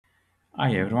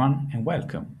Hi everyone and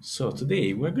welcome. So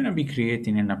today we're going to be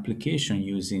creating an application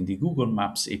using the Google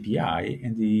Maps API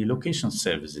and the location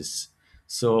services.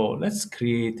 So let's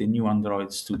create a new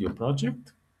Android Studio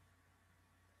project.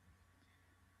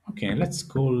 Okay, let's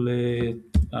call it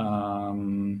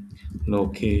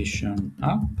location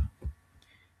app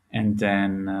and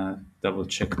then double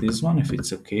check this one if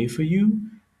it's okay for you.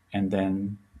 And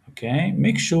then, okay,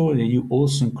 make sure that you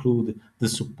also include the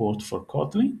support for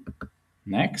Kotlin.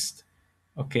 Next.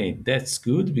 Okay, that's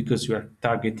good because you are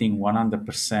targeting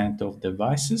 100% of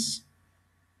devices.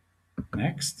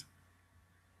 Next.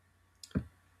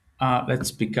 Let's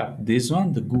pick up this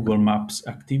one, the Google Maps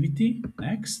activity.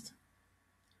 Next.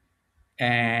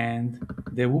 And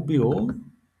there will be all.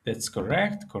 That's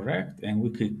correct, correct. And we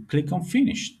could click on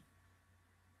finish.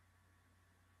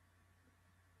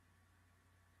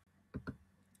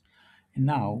 And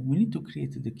now we need to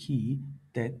create the key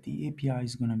that the API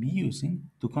is going to be using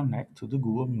to connect to the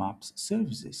Google Maps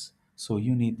services. So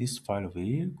you need this file over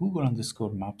here, Google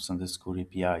underscore maps underscore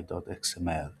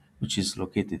API.xml, which is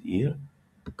located here,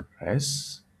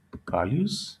 res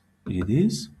values, here it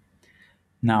is.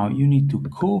 Now you need to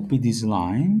copy this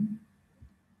line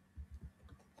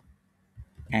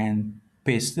and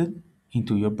paste it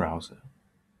into your browser.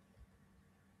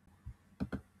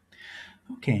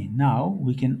 Okay, now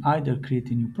we can either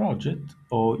create a new project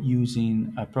or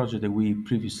using a project that we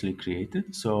previously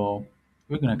created. So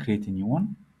we're going to create a new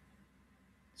one.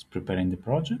 It's preparing the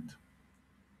project.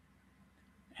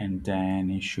 And then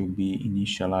it should be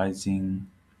initializing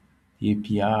the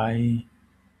API.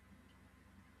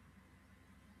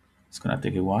 It's going to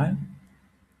take a while.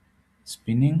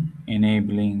 Spinning,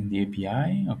 enabling the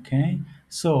API. Okay,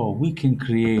 so we can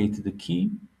create the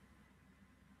key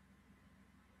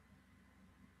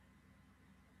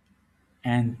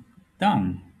and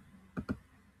done.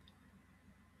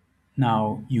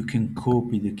 Now you can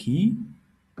copy the key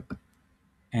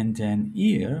and then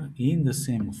here in the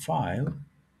same file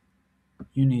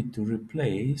you need to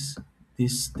replace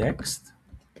this text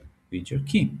with your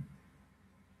key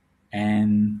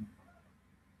and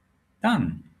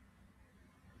done.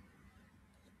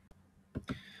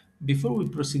 Before we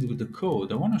proceed with the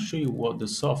code, I want to show you what the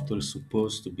software is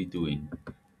supposed to be doing.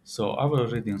 So I've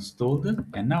already installed it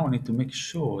and now I need to make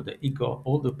sure that it got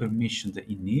all the permissions that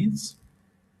it needs,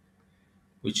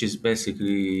 which is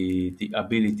basically the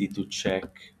ability to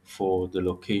check for the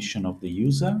location of the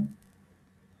user.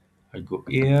 I go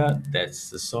here,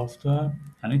 that's the software.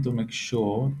 I need to make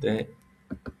sure that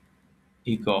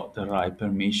it got the right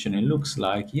permission. It looks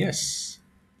like yes,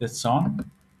 that's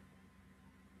on.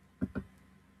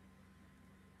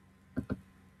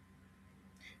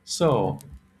 So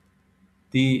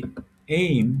the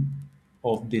aim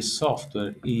of this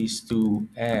software is to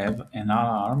have an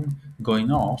alarm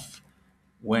going off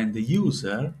when the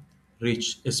user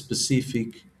reach a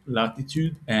specific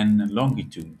latitude and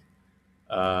longitude,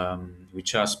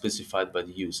 which are specified by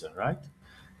the user, right?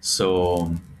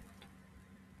 So,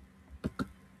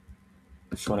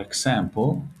 for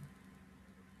example,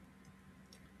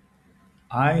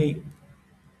 I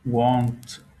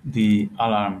want the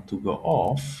alarm to go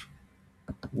off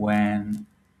when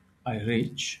I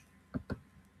reach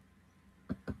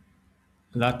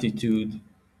latitude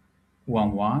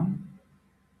 11,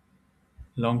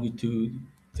 longitude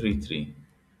 33.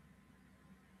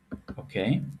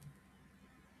 Okay,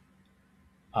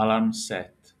 alarm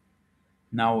set.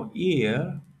 Now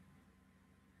here,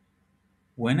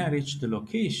 when I reach the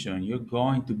location, you're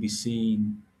going to be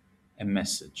seeing a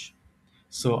message.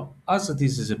 So as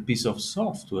this is a piece of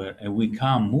software and we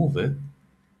can't move it,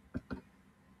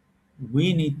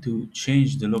 we need to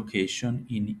change the location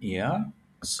in here.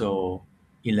 So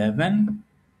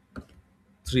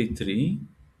 1133,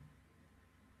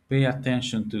 pay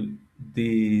attention to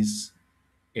this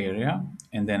area,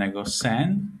 and then I go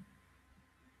send,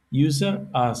 user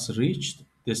has reached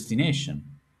destination.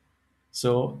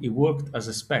 So it worked as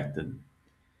expected.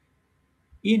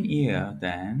 In here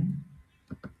then,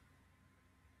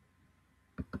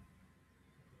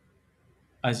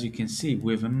 as you can see,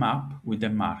 we have a map with a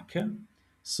marker.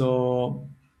 So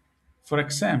for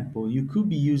example, you could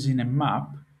be using a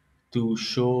map to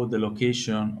show the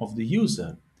location of the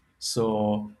user.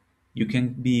 So you can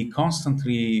be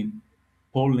constantly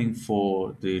polling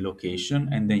for the location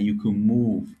and then you can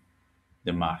move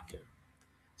the marker.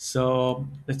 So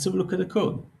let's have a look at the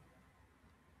code.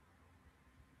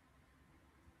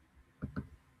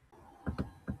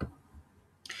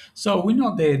 So we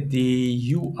know that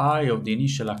the UI of the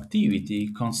initial activity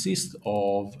consists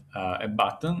of a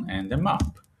button and a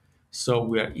map. So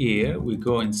we are here, we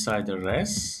go inside the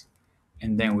res,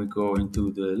 and then we go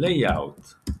into the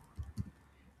layout.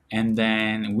 And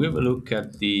then we have a look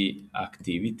at the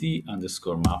activity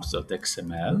underscore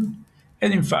maps.xml.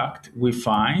 And in fact, we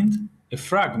find a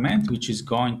fragment which is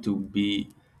going to be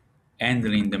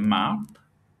handling the map,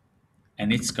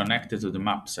 and it's connected to the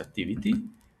maps activity,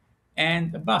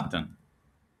 and a button.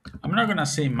 I'm not going to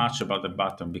say much about the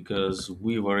button because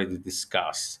we've already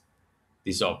discussed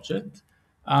this object.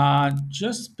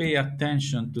 Just pay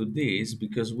attention to this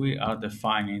because we are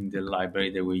defining the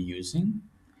library that we're using.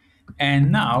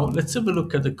 And now let's have a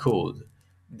look at the code,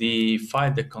 the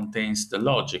file that contains the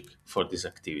logic for this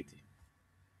activity.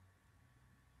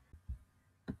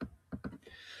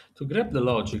 To grab the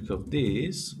logic of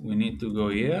this, we need to go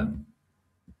here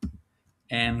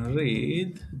and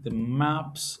read the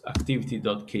maps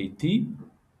activity.kt.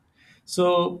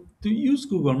 So to use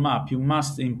Google Map, you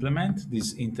must implement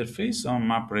this interface on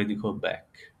map ready callback.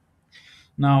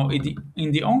 Now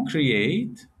in the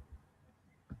onCreate,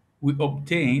 we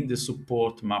obtain the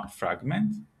support map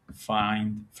fragment,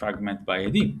 find fragment by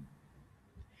ID.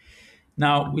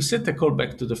 Now we set a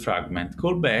callback to the fragment.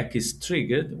 Callback is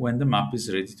triggered when the map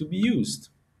is ready to be used,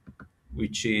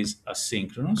 which is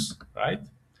asynchronous, right?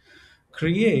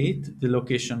 Create the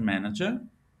location manager,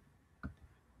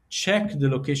 check the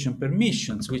location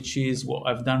permissions, which is what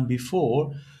I've done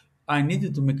before. I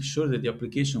needed to make sure that the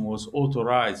application was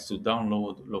authorized to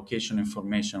download location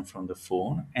information from the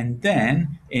phone, and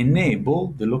then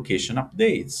enable the location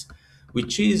updates,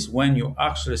 which is when you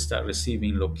actually start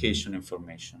receiving location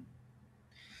information.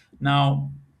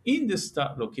 Now, in the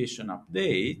start location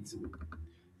update,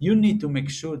 you need to make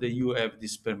sure that you have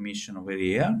this permission over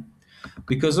here,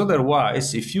 because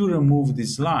otherwise, if you remove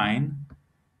this line,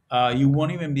 you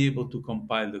won't even be able to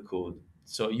compile the code.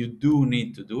 So you do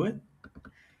need to do it.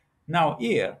 Now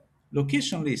here,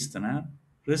 location listener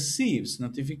receives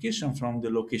notification from the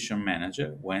location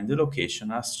manager when the location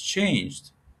has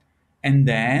changed. And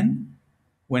then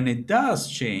when it does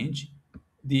change,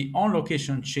 the on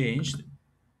location changed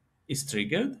is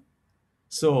triggered.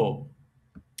 So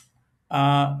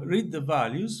read the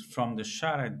values from the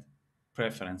shared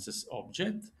preferences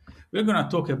object. We're going to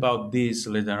talk about this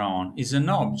later on. Is an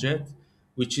object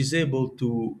which is able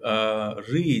to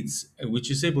read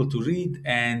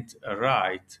and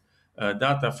write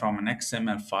data from an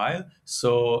XML file.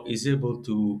 So is able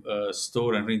to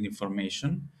store and read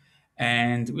information.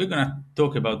 And we're going to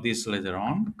talk about this later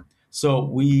on. So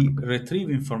we retrieve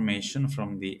information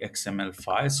from the XML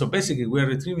file. So basically, we're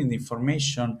retrieving the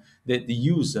information that the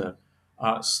user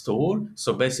store.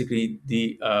 So basically,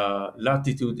 the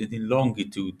latitude and the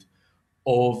longitude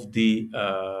of the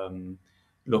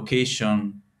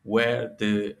location where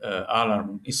the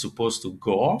alarm is supposed to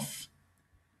go off.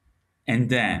 And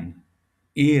then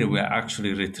here we're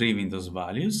actually retrieving those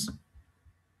values.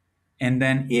 And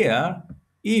then here,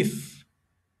 if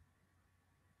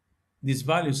these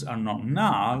values are not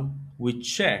null, we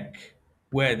check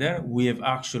whether we have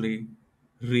actually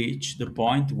reached the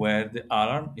point where the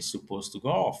alarm is supposed to go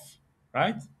off,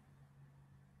 right?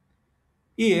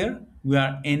 Here, we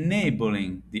are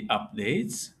enabling the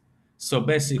updates. So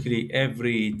basically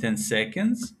every 10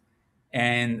 seconds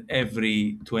and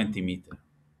every 20 meters.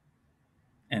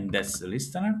 And that's the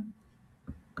listener,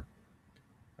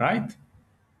 right?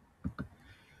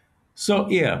 So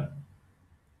here,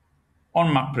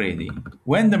 on map ready,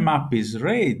 when the map is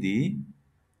ready,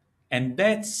 and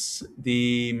that's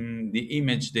the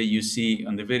image that you see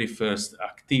on the very first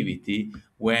activity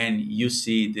when you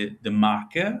see the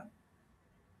marker.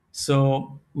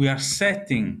 So we are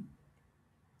setting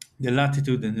the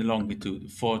latitude and the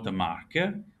longitude for the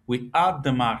marker. We add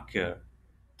the marker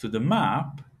to the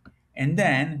map, and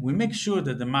then we make sure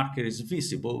that the marker is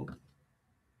visible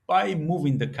by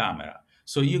moving the camera.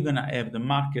 So you're going to have the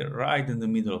marker right in the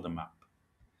middle of the map.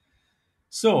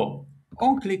 So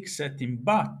on click setting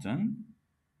button,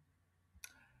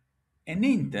 an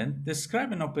intent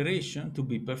describes an operation to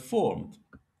be performed.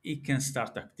 It can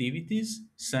start activities,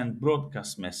 send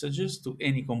broadcast messages to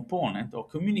any component, or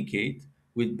communicate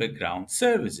with background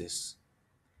services.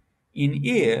 In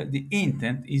here, the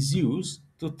intent is used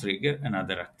to trigger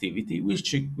another activity,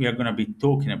 which we are going to be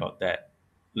talking about that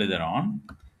later on.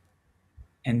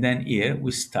 And then here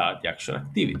we start the actual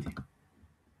activity.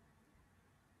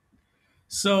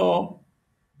 So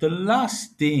the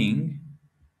last thing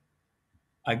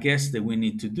I guess that we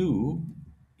need to do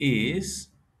is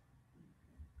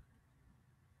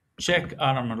check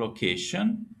alarm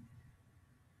location,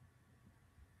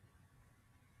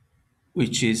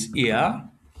 which is here,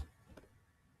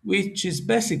 which is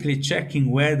basically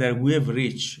checking whether we have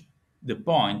reached the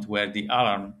point where the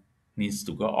alarm needs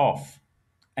to go off.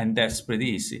 And that's pretty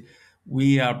easy.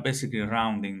 We are basically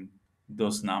rounding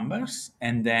those numbers,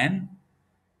 and then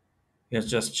we are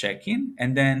just checking.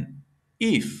 And then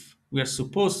if we are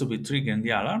supposed to be triggering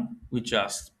the alarm, we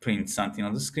just print something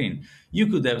on the screen. You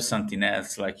could have something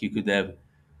else, like you could have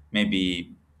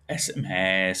maybe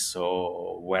SMS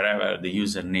or wherever the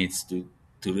user needs to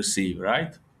receive,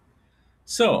 right?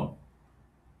 So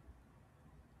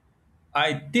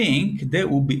I think that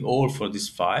will be all for this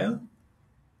file.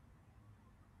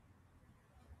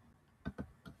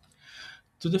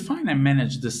 To define and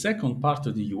manage the second part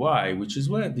of the UI, which is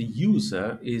where the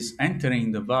user is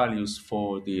entering the values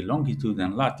for the longitude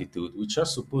and latitude, which are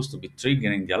supposed to be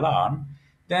triggering the alarm,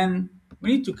 then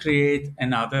we need to create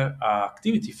another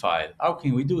activity file. How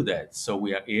can we do that? So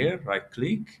we are here, right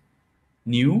click,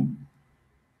 new,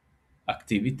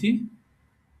 activity,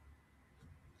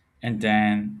 and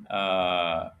then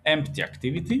empty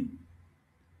activity.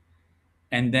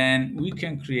 And then we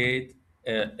can create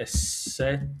a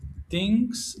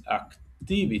settings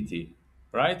activity,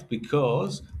 right?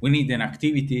 Because we need an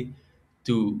activity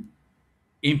to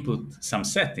input some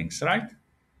settings, right?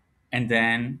 And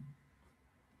then,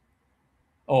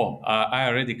 I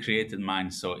already created mine,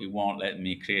 so it won't let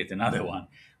me create another one,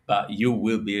 but you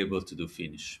will be able to do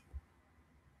finish.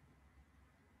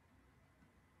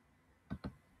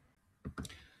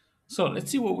 So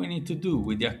let's see what we need to do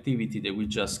with the activity that we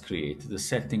just created, the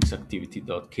settings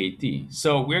activity.kt.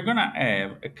 So we're gonna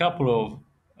have a couple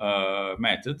of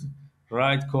methods,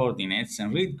 write coordinates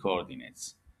and read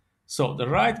coordinates. So the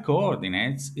write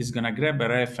coordinates is gonna grab a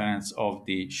reference of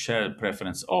the shared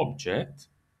preference object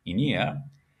in here,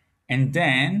 and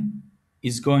then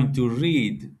is going to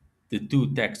read the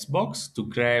two text box to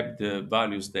grab the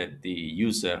values that the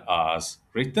user has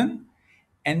written,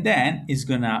 and then is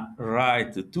gonna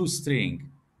write the toString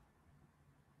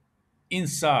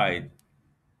inside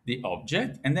the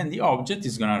object, and then the object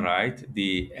is gonna write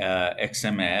the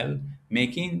XML,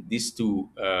 making these two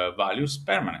values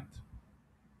permanent.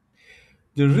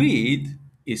 The read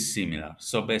is similar.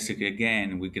 So basically,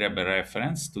 again, we grab a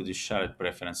reference to the shared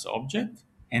preference object,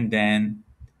 and then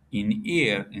in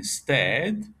here,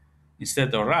 instead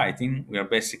of writing, we are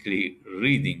basically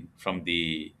reading from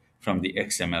the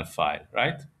XML file,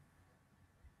 right?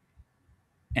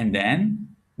 And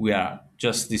then we are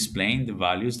just displaying the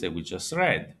values that we just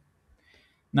read.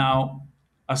 Now,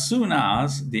 as soon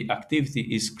as the activity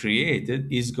is created,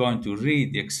 it's going to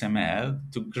read the XML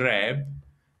to grab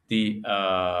the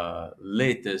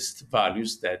latest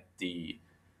values that the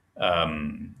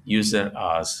user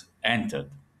has entered.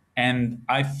 And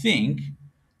I think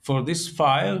for this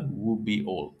file will be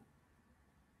all.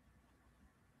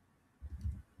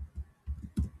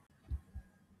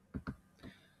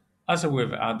 As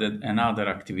we've added another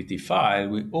activity file,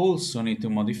 we also need to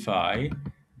modify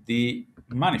the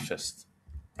manifest,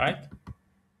 right?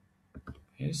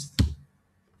 Paste.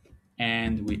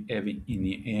 And we have it in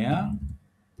the air,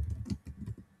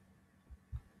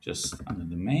 just under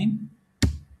the main.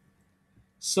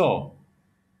 So,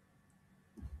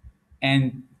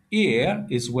 and here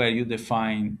is where you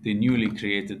define the newly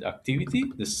created activity,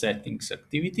 the settings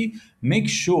activity. Make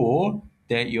sure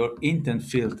that your intent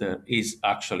filter is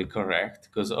actually correct,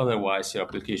 because otherwise your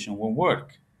application won't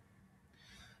work.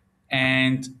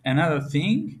 And another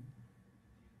thing,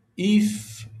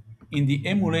 if in the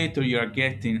emulator you are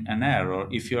getting an error,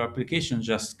 if your application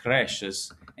just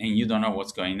crashes and you don't know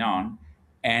what's going on,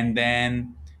 and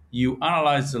then you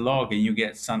analyze the log and you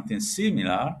get something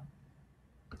similar,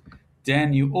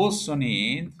 then you also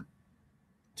need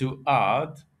to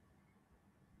add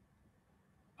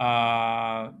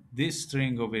this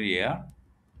string over here,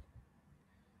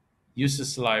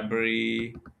 uses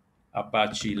library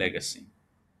Apache legacy.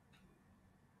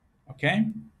 Okay?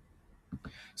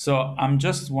 So I'm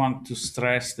just want to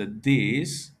stress that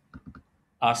this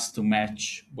has to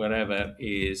match wherever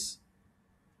is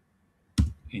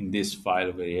in this file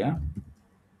over here.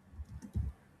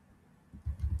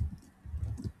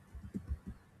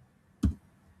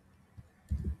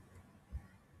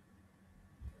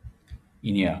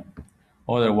 In here.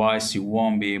 Otherwise, you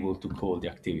won't be able to call the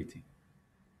activity,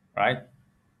 right?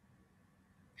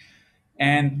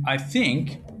 And I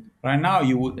think right now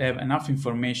you would have enough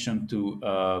information to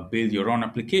build your own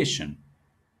application.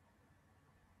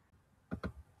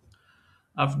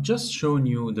 I've just shown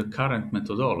you the current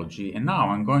methodology, and now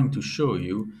I'm going to show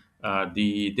you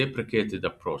the deprecated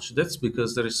approach. That's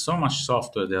because there is so much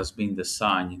software that has been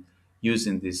designed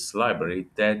using this library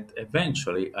that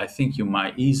eventually I think you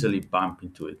might easily bump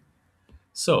into it.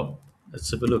 So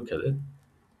let's have a look at it.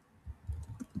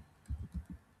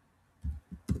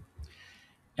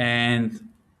 And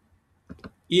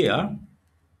here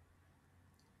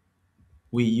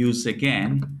We use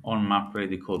again on map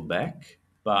ready callback,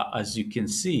 but as you can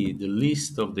see, the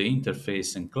list of the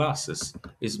interface and classes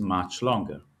is much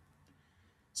longer.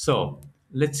 So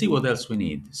let's see what else we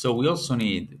need. So we also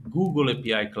need Google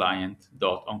API client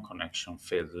dot on connection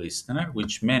failed listener,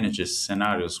 which manages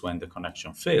scenarios when the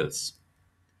connection fails.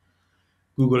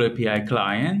 Google API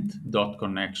client dot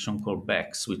connection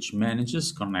callbacks, which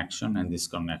manages connection and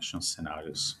disconnection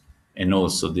scenarios. And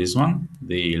also this one,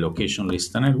 the location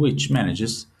listener, which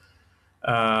manages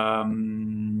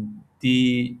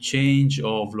the change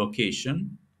of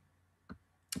location.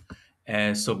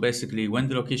 So basically, when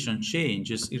the location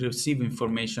changes, it receives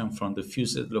information from the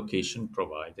fused location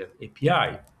provider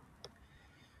API.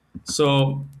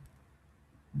 So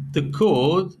the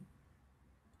code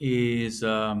is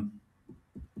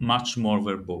much more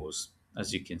verbose,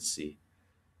 as you can see.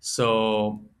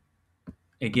 So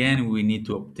again, we need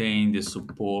to obtain the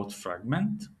support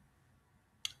fragment.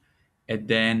 And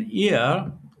then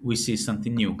here we see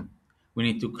something new. We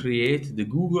need to create the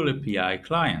Google API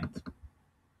client,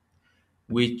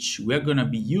 which we're going to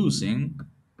be using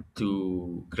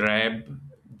to grab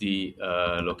the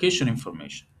location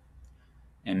information.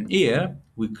 And here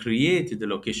we created the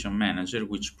location manager,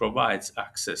 which provides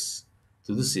access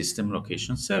to the system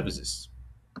location services.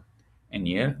 And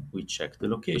here we check the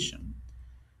location.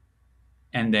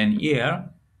 And then here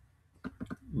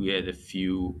we had a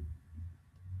few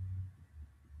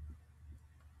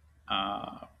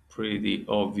pretty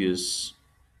obvious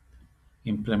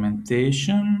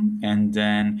implementation. And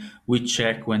then we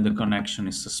check when the connection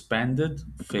is suspended,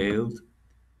 failed.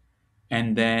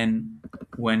 And then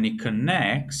when it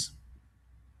connects,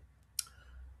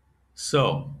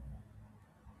 so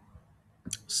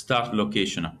start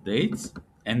location updates,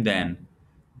 and then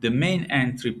the main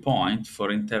entry point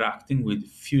for interacting with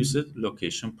fused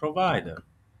location provider.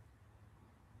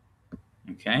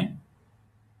 Okay?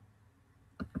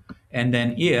 And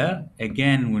then here,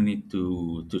 again, we need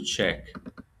to check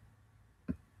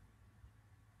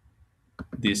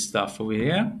this stuff over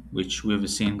here, which we've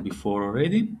seen before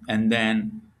already. And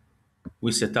then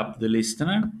we set up the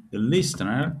listener. The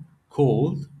listener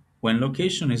called when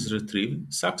location is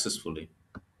retrieved successfully,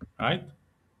 right?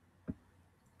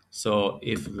 So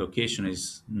if location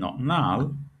is not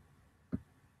null,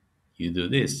 you do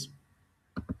this.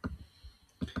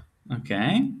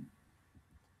 Okay?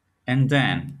 And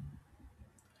then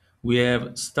we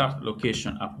have start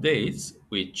location updates,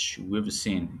 which we've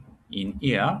seen in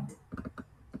here.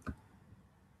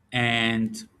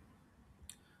 And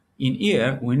in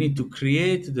here, we need to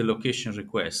create the location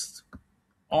request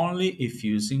only if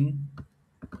using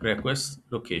request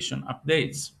location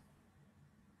updates,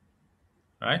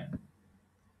 right?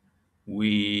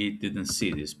 We didn't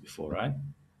see this before, right?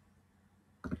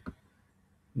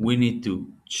 We need to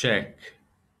check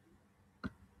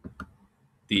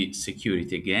the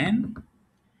security again.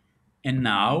 And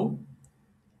now,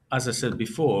 as I said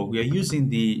before, we are using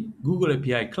the Google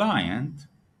API client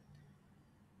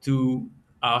to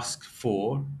ask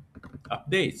for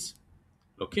updates,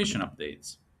 location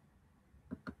updates.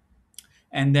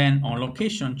 And then on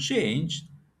location change,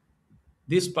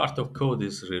 this part of code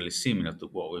is really similar to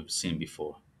what we've seen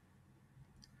before.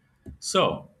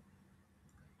 So,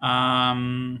 I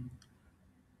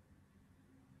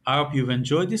hope you've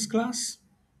enjoyed this class.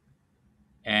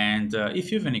 And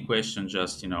if you have any questions,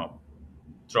 just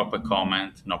drop a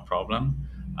comment, no problem.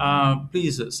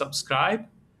 Please subscribe,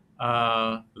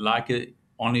 like it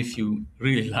only if you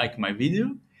really like my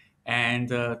video. And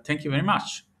thank you very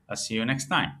much. I'll see you next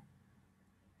time.